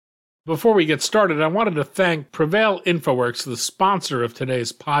Before we get started, I wanted to thank Prevail InfoWorks, the sponsor of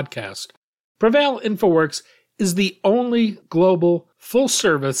today's podcast. Prevail InfoWorks is the only global,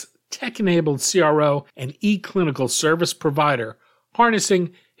 full-service, tech-enabled CRO and e-clinical service provider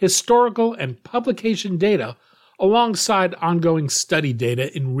harnessing historical and publication data alongside ongoing study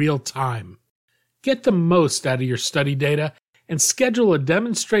data in real time. Get the most out of your study data and schedule a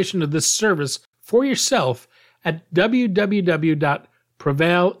demonstration of this service for yourself at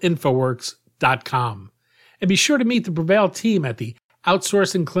www.prevailinfoworks.com. And be sure to meet the Prevail team at the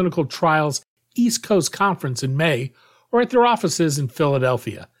Outsourcing Clinical Trials East Coast Conference in May or at their offices in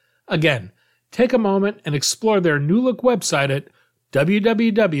Philadelphia. Again, take a moment and explore their new-look website at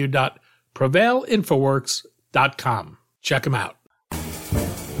www.prevailinfoworks.com. Check them out.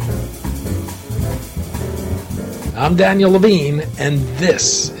 I'm Daniel Levine, and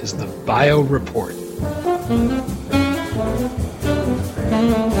this is the Bio Report.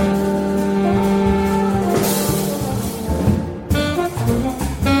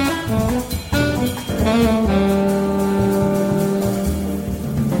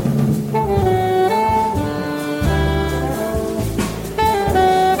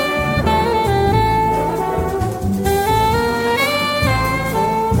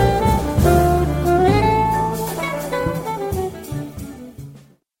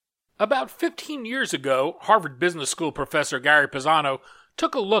 About 15 years ago, Harvard Business School professor Gary Pisano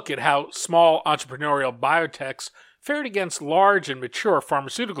took a look at how small entrepreneurial biotechs fared against large and mature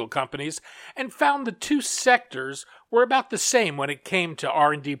pharmaceutical companies and found the two sectors were about the same when it came to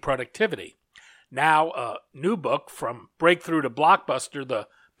R&D productivity. Now, a new book, From Breakthrough to Blockbuster, The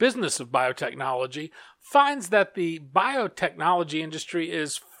Business of Biotechnology, finds that the biotechnology industry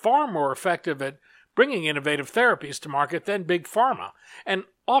is far more effective at bringing innovative therapies to market than Big Pharma, and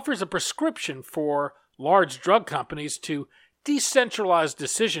offers a prescription for large drug companies to decentralize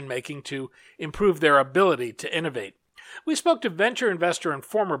decision-making to improve their ability to innovate. We spoke to venture investor and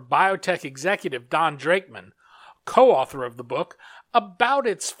former biotech executive Don Drakeman, co-author of the book, about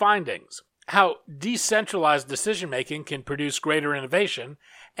its findings, how decentralized decision-making can produce greater innovation,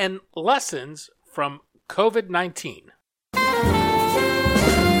 and lessons from COVID-19.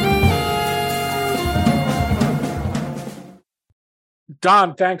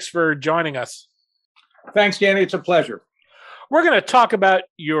 Don, thanks for joining us. Thanks, Danny. It's a pleasure. We're going to talk about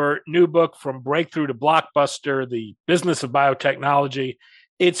your new book, From Breakthrough to Blockbuster, The Business of Biotechnology,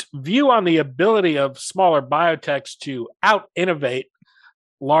 its view on the ability of smaller biotechs to out-innovate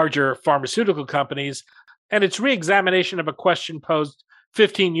larger pharmaceutical companies, and its re-examination of a question posed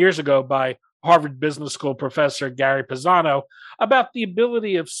 15 years ago by Harvard Business School professor Gary Pisano about the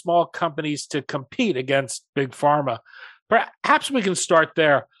ability of small companies to compete against Big Pharma. Perhaps we can start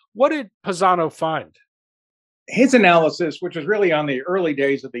there. What did Pisano find? His analysis, which was really on the early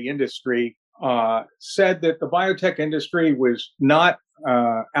days of the industry, said that the biotech industry was not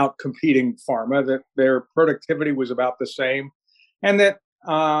out-competing pharma, that their productivity was about the same, and that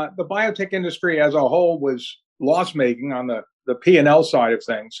the biotech industry as a whole was loss-making on the P&L side of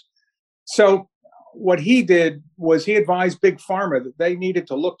things. So what he did was he advised Big Pharma that they needed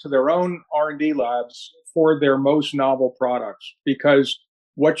to look to their own R&D labs for their most novel products, because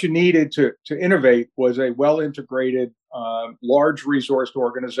what you needed to innovate was a well-integrated, large resourced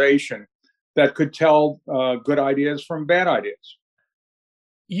organization that could tell good ideas from bad ideas.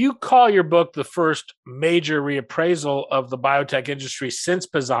 You call your book the first major reappraisal of the biotech industry since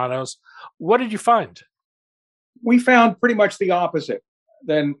Pisano's. What did you find? We found pretty much the opposite.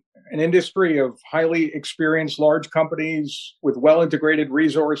 Then an industry of highly experienced large companies with well-integrated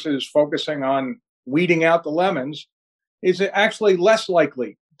resources focusing on weeding out the lemons is actually less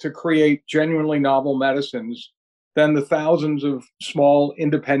likely to create genuinely novel medicines than the thousands of small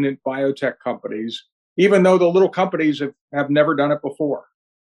independent biotech companies, even though the little companies have never done it before.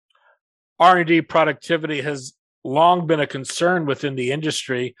 R&D productivity has long been a concern within the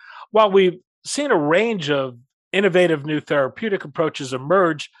industry. While we've seen a range of innovative new therapeutic approaches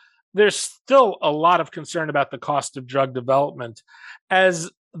emerge, there's still a lot of concern about the cost of drug development.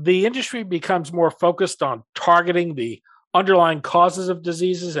 As the industry becomes more focused on targeting the underlying causes of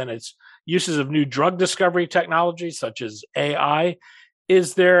diseases and its uses of new drug discovery technologies such as AI,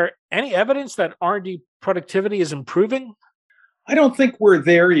 is there any evidence that R&D productivity is improving? I don't think we're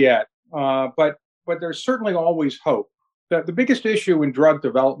there yet, but there's certainly always hope. The biggest issue in drug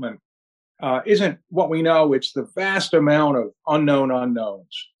development isn't what we know, it's the vast amount of unknown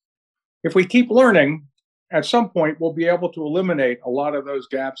unknowns. If we keep learning, at some point we'll be able to eliminate a lot of those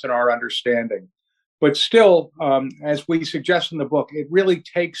gaps in our understanding. But still, as we suggest in the book, it really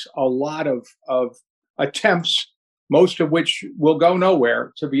takes a lot of attempts, most of which will go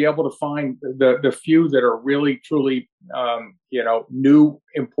nowhere, to be able to find the few that are really, truly, new,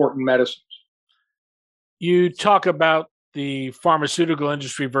 important medicines. You talk about the pharmaceutical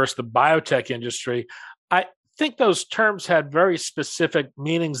industry versus the biotech industry. I think those terms had very specific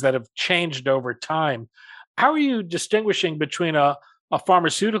meanings that have changed over time. How are you distinguishing between a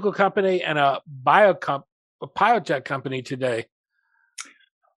pharmaceutical company and a biotech company today?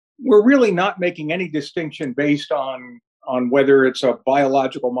 We're really not making any distinction based on whether it's a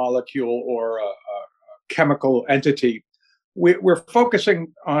biological molecule or a chemical entity. We're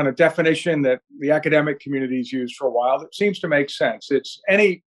focusing on a definition that the academic community's used for a while that seems to make sense. It's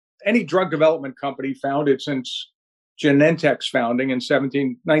any drug development company founded since Genentech's founding in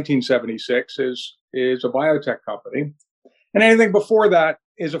 1976 is a biotech company. And anything before that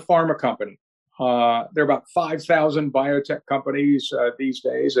is a pharma company. There are about 5,000 biotech companies these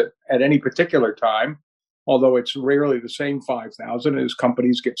days at any particular time, although it's rarely the same 5,000 as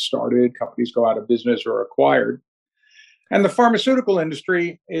companies get started, companies go out of business or acquired. And the pharmaceutical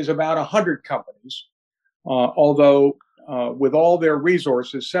industry is about 100 companies, although with all their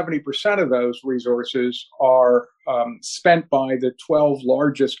resources, 70% of those resources are spent by the 12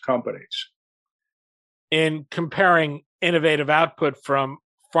 largest companies. In comparing innovative output from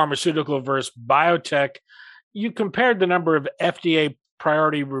pharmaceutical versus biotech, you compared the number of FDA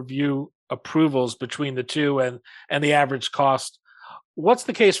priority review approvals between the two and the average cost. What's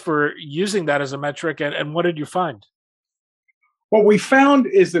the case for using that as a metric, and what did you find? What we found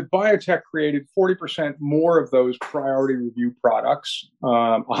is that biotech created 40% more of those priority review products,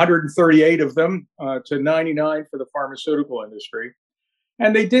 138 of them to 99 for the pharmaceutical industry.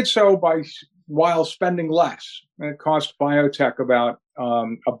 And they did so while spending less. And it cost biotech about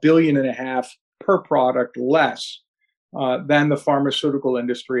 $1.5 billion per product less than the pharmaceutical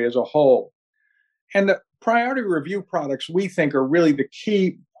industry as a whole. And the priority review products, we think, are really the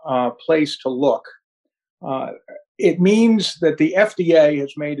key place to look. It means that the FDA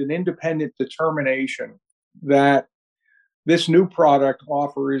has made an independent determination that this new product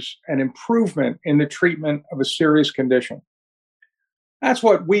offers an improvement in the treatment of a serious condition. That's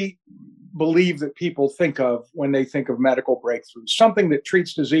what we believe that people think of when they think of medical breakthroughs, something that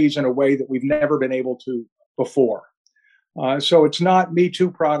treats disease in a way that we've never been able to before. So it's not Me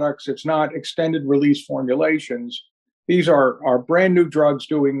Too products, it's not extended release formulations. These are brand new drugs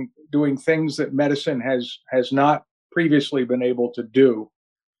doing things that medicine has not previously been able to do.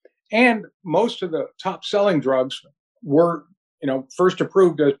 And most of the top selling drugs were, first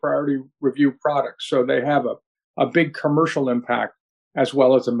approved as priority review products. So they have a big commercial impact as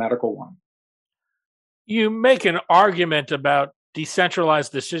well as a medical one. You make an argument about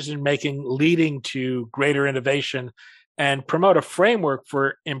decentralized decision-making leading to greater innovation and promote a framework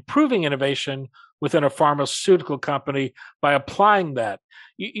for improving innovation within a pharmaceutical company by applying that.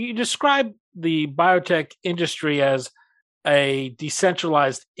 You describe the biotech industry as a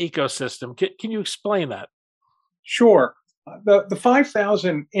decentralized ecosystem. Can you explain that? Sure. The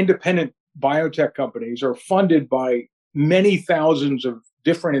 5,000 independent biotech companies are funded by many thousands of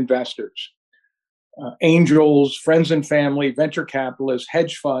different investors, angels, friends and family, venture capitalists,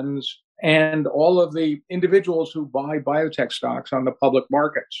 hedge funds, and all of the individuals who buy biotech stocks on the public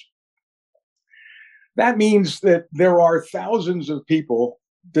markets. That means that there are thousands of people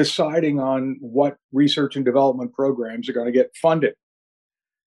deciding on what research and development programs are going to get funded.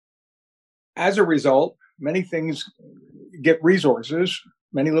 As a result, many things get resources.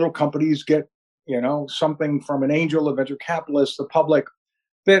 Many little companies get, something from an angel, a venture capitalist, the public,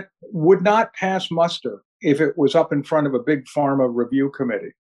 that would not pass muster if it was up in front of a big pharma review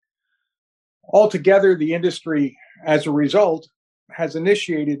committee. Altogether, the industry, as a result, has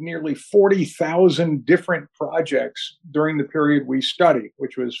initiated nearly 40,000 different projects during the period we study,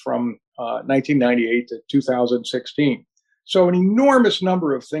 which was from 1998 to 2016. So an enormous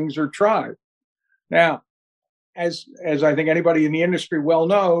number of things are tried. Now, as I think anybody in the industry well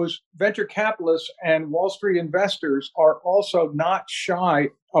knows, venture capitalists and Wall Street investors are also not shy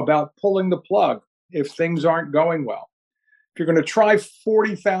about pulling the plug if things aren't going well. If you're going to try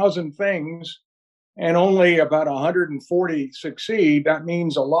 40,000 things and only about 140 succeed, that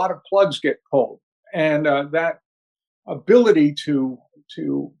means a lot of plugs get pulled. And that ability to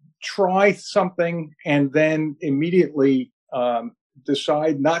try something and then immediately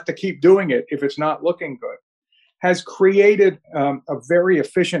decide not to keep doing it if it's not looking good has created a very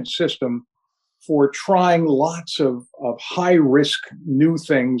efficient system for trying lots of high-risk new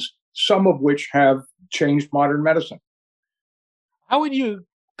things, some of which have changed modern medicine. How would you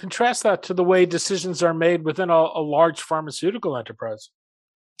contrast that to the way decisions are made within a large pharmaceutical enterprise?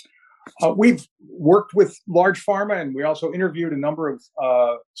 We've worked with large pharma, and we also interviewed a number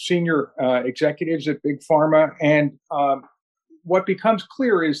of senior executives at Big Pharma. And what becomes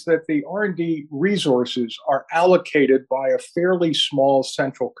clear is that the R&D resources are allocated by a fairly small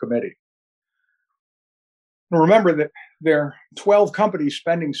central committee. Now remember that there are 12 companies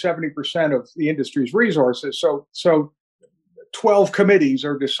spending 70% of the industry's resources. So 12 committees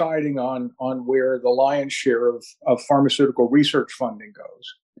are deciding on where the lion's share of pharmaceutical research funding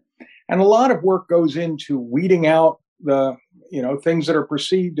goes. And a lot of work goes into weeding out the things that are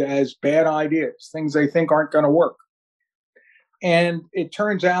perceived as bad ideas, things they think aren't going to work. And it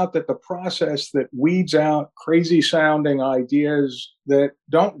turns out that the process that weeds out crazy sounding ideas that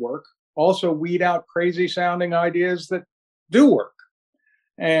don't work also weed out crazy sounding ideas that do work.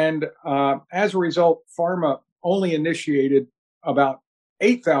 And as a result, pharma only initiated about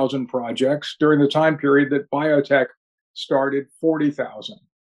 8,000 projects during the time period that biotech started 40,000.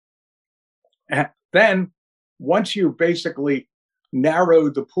 Then, once you basically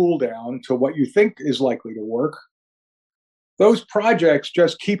narrowed the pool down to what you think is likely to work, those projects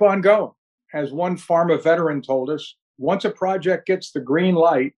just keep on going. As one pharma veteran told us, once a project gets the green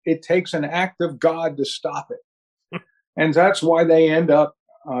light, it takes an act of God to stop it. And that's why they end up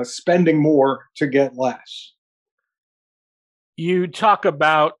spending more to get less. You talk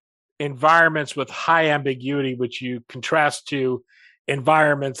about environments with high ambiguity, which you contrast to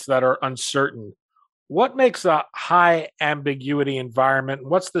environments that are uncertain. What makes a high ambiguity environment?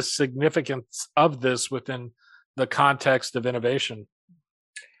 What's the significance of this within the context of innovation?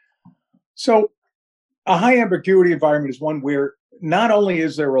 So a high ambiguity environment is one where not only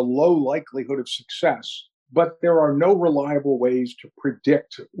is there a low likelihood of success, but there are no reliable ways to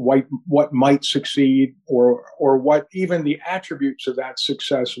predict what might succeed or what even the attributes of that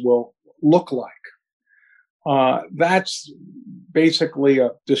success will look like. That's basically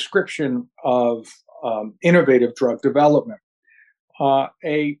a description of innovative drug development.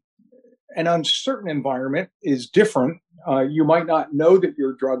 An uncertain environment is different. You might not know that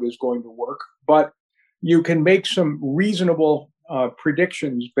your drug is going to work, but you can make some reasonable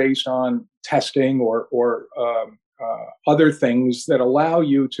predictions based on testing or other things that allow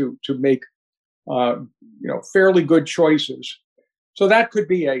you to make fairly good choices. So that could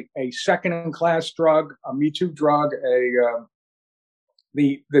be a second-class drug, a Me Too drug,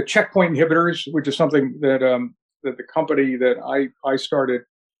 the checkpoint inhibitors, which is something that the company that I started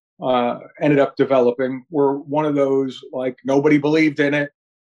ended up developing, were one of those, like, nobody believed in it.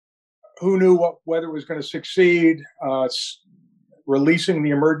 Who knew whether it was going to succeed? Releasing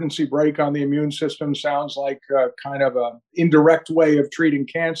the emergency brake on the immune system sounds like kind of an indirect way of treating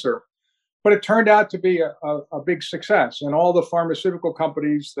cancer. But it turned out to be a big success. And all the pharmaceutical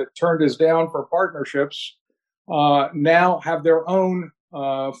companies that turned us down for partnerships now have their own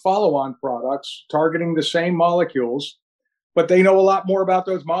follow-on products targeting the same molecules. But they know a lot more about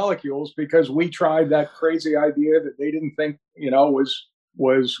those molecules because we tried that crazy idea that they didn't think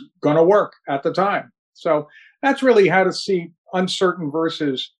was going to work at the time. So that's really how to see uncertain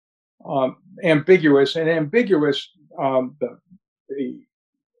versus ambiguous. And ambiguous, the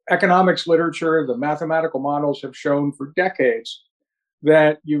economics literature, the mathematical models have shown for decades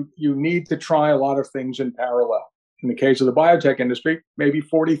that you need to try a lot of things in parallel. In the case of the biotech industry, maybe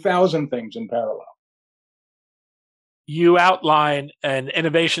 40,000 things in parallel. You outline an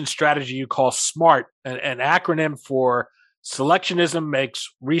innovation strategy you call SMART, an acronym for Selectionism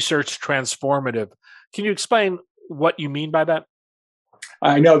Makes Research Transformative. Can you explain what you mean by that?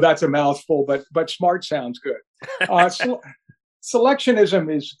 I know that's a mouthful, but SMART sounds good.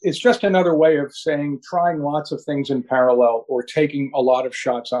 Selectionism is just another way of saying trying lots of things in parallel or taking a lot of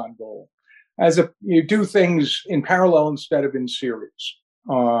shots on goal. As if you do things in parallel instead of in series.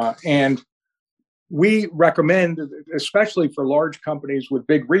 And we recommend, especially for large companies with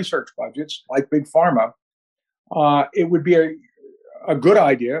big research budgets like Big Pharma, it would be a good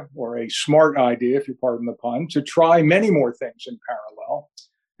idea or a smart idea, if you pardon the pun, to try many more things in parallel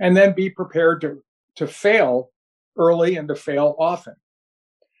and then be prepared to fail early and to fail often.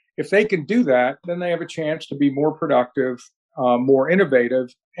 If they can do that, then they have a chance to be more productive, more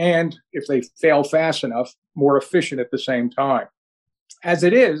innovative, and if they fail fast enough, more efficient at the same time. As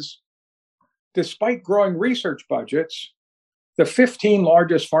it is, despite growing research budgets, the 15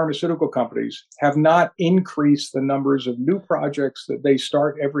 largest pharmaceutical companies have not increased the numbers of new projects that they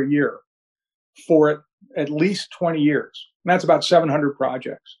start every year for at least 20 years. And that's about 700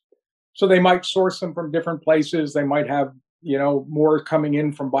 projects. So they might source them from different places. They might have, more coming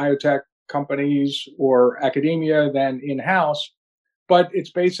in from biotech companies or academia than in-house. But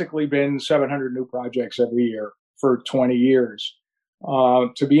it's basically been 700 new projects every year for 20 years.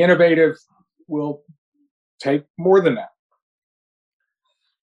 To be innovative will take more than that.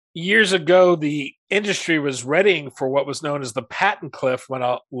 Years ago, the industry was readying for what was known as the patent cliff when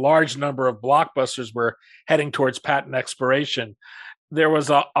a large number of blockbusters were heading towards patent expiration. There was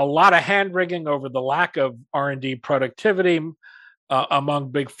a lot of hand wringing over the lack of R&D productivity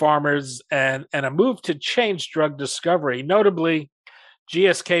among big farmers and a move to change drug discovery. Notably,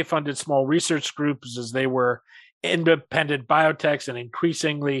 GSK funded small research groups as they were independent biotechs, and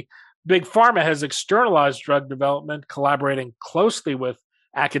increasingly, Big Pharma has externalized drug development, collaborating closely with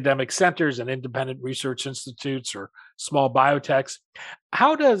academic centers and independent research institutes or small biotechs.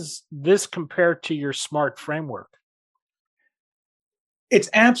 How does this compare to your SMART framework? It's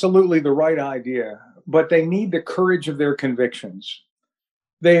absolutely the right idea, but they need the courage of their convictions.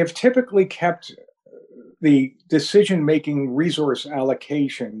 They have typically kept the decision-making resource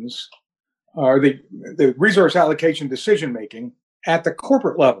allocations, or the resource allocation decision-making at the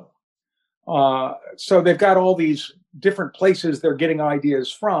corporate level. So they've got all these different places they're getting ideas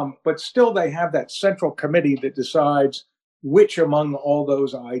from, but still they have that central committee that decides which among all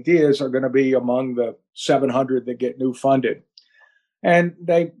those ideas are going to be among the 700 that get new funded. And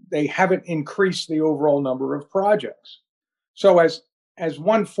they haven't increased the overall number of projects. So as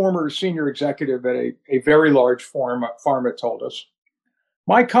one former senior executive at a very large pharma told us,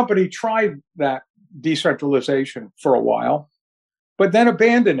 my company tried that decentralization for a while, but then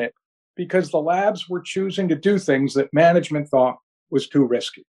abandoned it because the labs were choosing to do things that management thought was too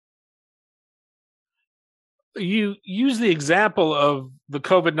risky. You use the example of the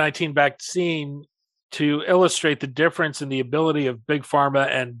COVID-19 vaccine to illustrate the difference in the ability of big pharma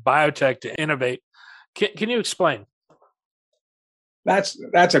and biotech to innovate. Can you explain? That's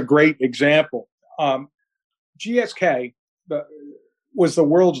a great example. GSK was the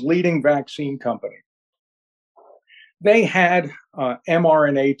world's leading vaccine company. They had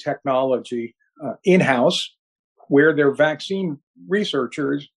mRNA technology in-house where their vaccine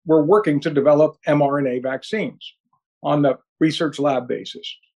researchers were working to develop mRNA vaccines on the research lab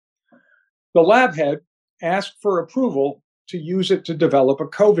basis. The lab head asked for approval to use it to develop a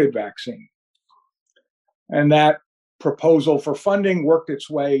COVID vaccine. And that proposal for funding worked its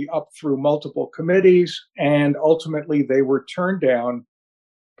way up through multiple committees, and ultimately they were turned down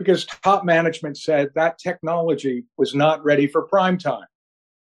because top management said that technology was not ready for prime time.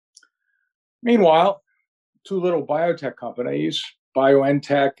 Meanwhile, two little biotech companies,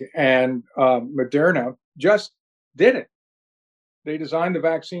 BioNTech and Moderna, just did it. They designed the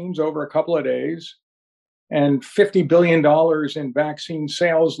vaccines over a couple of days, and $50 billion in vaccine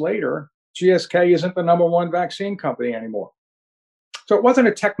sales later, GSK isn't the number one vaccine company anymore. So it wasn't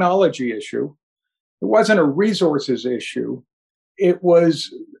a technology issue. It wasn't a resources issue. It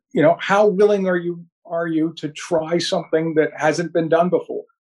was, how willing are you to try something that hasn't been done before?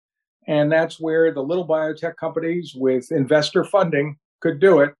 And that's where the little biotech companies with investor funding could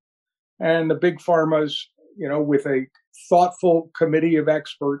do it. And the big pharmas, with a thoughtful committee of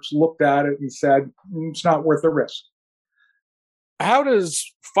experts, looked at it and said, it's not worth the risk. How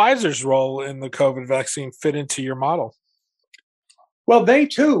does Pfizer's role in the COVID vaccine fit into your model? Well, they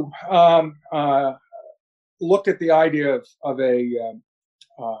too looked at the idea of a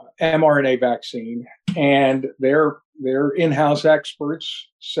mRNA vaccine, and their in-house experts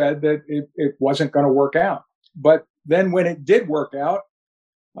said that it wasn't going to work out. But then when it did work out,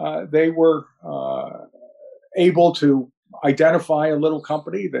 they were able to identify a little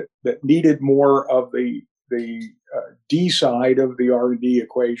company that needed more of the D side of the R&D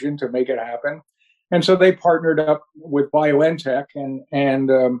equation to make it happen. And so they partnered up with BioNTech,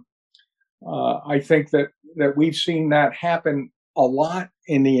 and I think that we've seen that happen a lot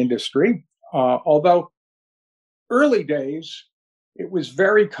in the industry. Although early days, it was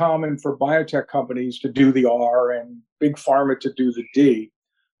very common for biotech companies to do the R and big pharma to do the D.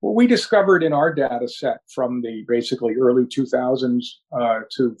 What we discovered in our data set from the basically early 2000s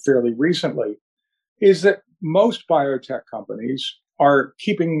to fairly recently is that most biotech companies are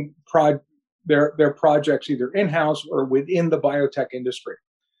keeping their projects either in-house or within the biotech industry.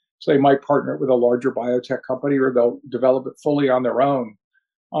 So they might partner with a larger biotech company, or they'll develop it fully on their own.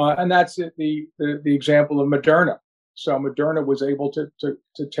 And that's the example of Moderna. So Moderna was able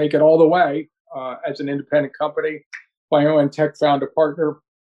to take it all the way as an independent company. BioNTech found a partner.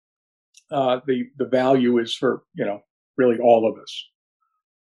 The value is for really all of us.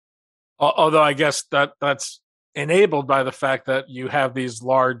 Although I guess that's enabled by the fact that you have these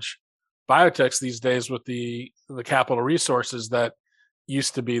large biotechs these days with the capital resources that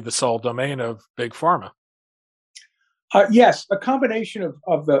used to be the sole domain of big pharma. Yes, a combination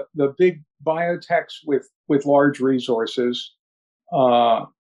of the big biotechs with large resources,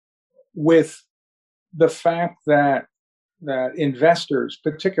 with the fact that investors,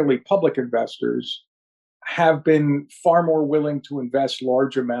 particularly public investors, have been far more willing to invest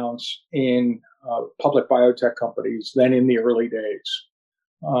large amounts in public biotech companies than in the early days.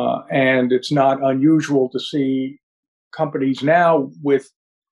 And it's not unusual to see companies now with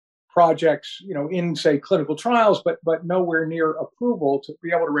projects, in say clinical trials, but nowhere near approval, to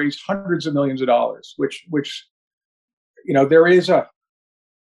be able to raise hundreds of millions of dollars, which there is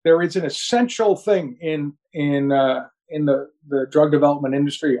an essential thing in the drug development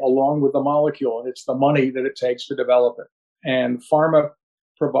industry along with the molecule, and it's the money that it takes to develop it. And pharma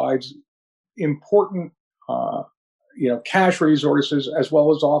provides important cash resources, as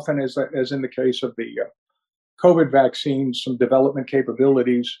well as often as in the case of the COVID vaccine, some development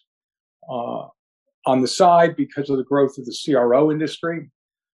capabilities on the side because of the growth of the CRO industry.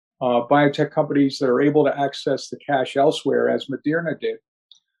 Biotech companies that are able to access the cash elsewhere, as Moderna did,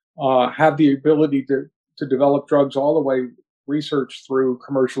 have the ability to develop drugs all the way research through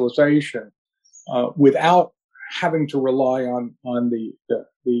commercialization without having to rely on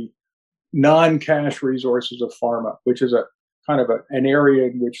the non-cash resources of pharma, which is a kind of an area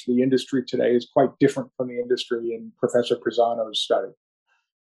in which the industry today is quite different from the industry in Professor Pisano's study.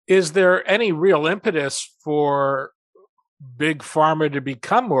 Is there any real impetus for big pharma to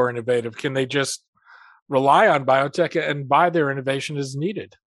become more innovative? Can they just rely on biotech and buy their innovation as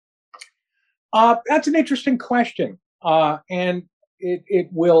needed? That's an interesting question. And it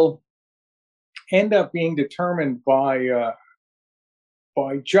will end up being determined by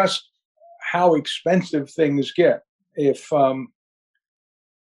just how expensive things get. If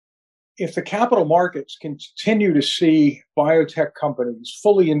the capital markets continue to see biotech companies,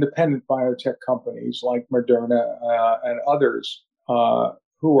 fully independent biotech companies like Moderna and others,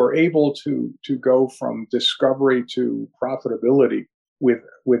 who are able to go from discovery to profitability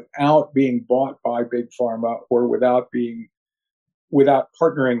without being bought by big pharma or without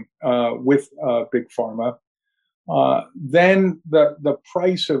partnering with big pharma, then the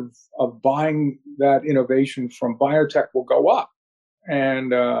price of buying that innovation from biotech will go up,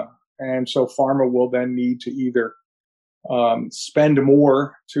 and so pharma will then need to either spend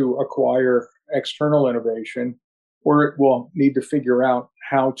more to acquire external innovation, or it will need to figure out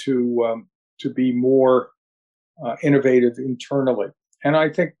how to be more innovative internally. And I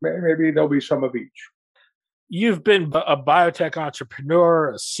think maybe there'll be some of each. You've been a biotech entrepreneur,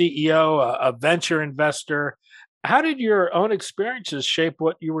 a CEO, a venture investor. How did your own experiences shape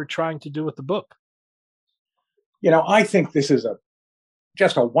what you were trying to do with the book? I think this is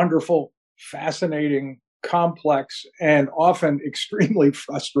just a wonderful, fascinating, complex, and often extremely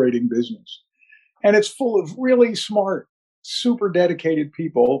frustrating business. And it's full of really smart, super dedicated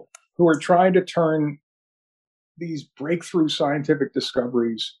people who are trying to turn these breakthrough scientific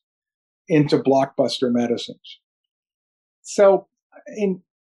discoveries into blockbuster medicines. So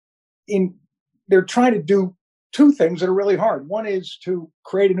they're trying to do two things that are really hard. One is to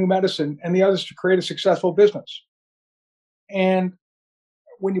create a new medicine, and the other is to create a successful business. And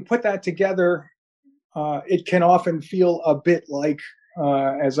when you put that together, it can often feel a bit like,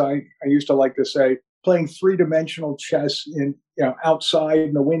 as I used to like to say, playing three-dimensional chess outside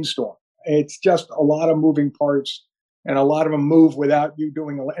in a windstorm. It's just a lot of moving parts, and a lot of them move without you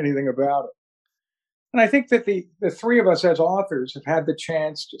doing anything about it. And I think that the three of us as authors have had the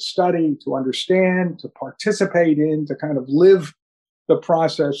chance to study, to understand, to participate in, to kind of live the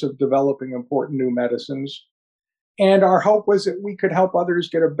process of developing important new medicines. And our hope was that we could help others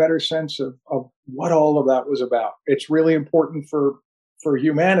get a better sense of what all of that was about. It's really important for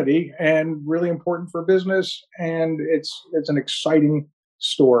humanity and really important for business. And it's an exciting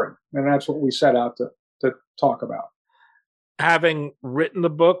story. And that's what we set out to talk about. Having written the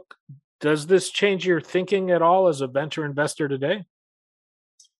book, does this change your thinking at all as a venture investor today?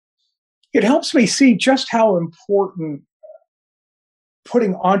 It helps me see just how important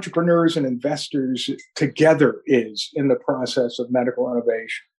putting entrepreneurs and investors together is in the process of medical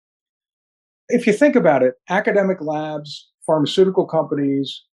innovation. If you think about it, academic labs, pharmaceutical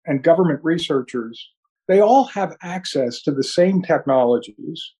companies, and government researchers, they all have access to the same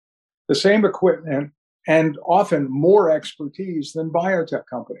technologies, the same equipment, and often more expertise than biotech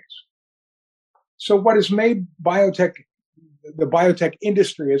companies. So what has made the biotech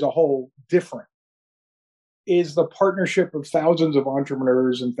industry as a whole different is the partnership of thousands of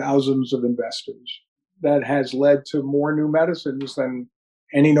entrepreneurs and thousands of investors that has led to more new medicines than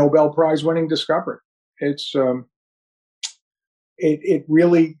any Nobel Prize winning discovery. It's it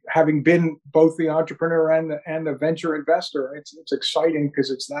really, having been both the entrepreneur and the venture investor, it's exciting because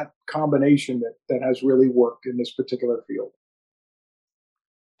it's that combination that has really worked in this particular field.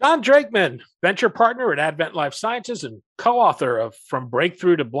 Don Drakeman, venture partner at Advent Life Sciences and co-author of From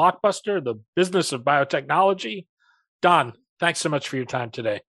Breakthrough to Blockbuster, The Business of Biotechnology. Don, thanks so much for your time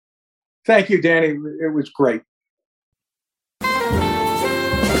today. Thank you, Danny. It was great.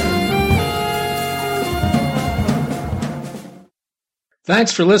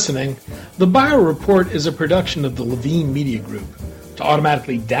 Thanks for listening. The Bio Report is a production of the Levine Media Group. To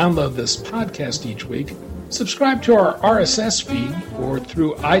automatically download this podcast each week, subscribe to our RSS feed or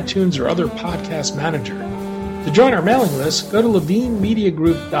through iTunes or other podcast manager. To join our mailing list, go to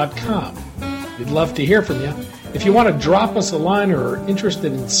levinemediagroup.com. We'd love to hear from you. If you want to drop us a line or are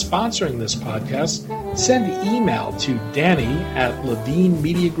interested in sponsoring this podcast, send an email to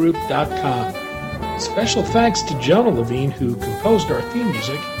danny@levinemediagroup.com. Special thanks to Jonah Levine, who composed our theme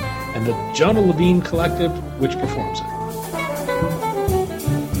music, and the Jonah Levine Collective, which performs it.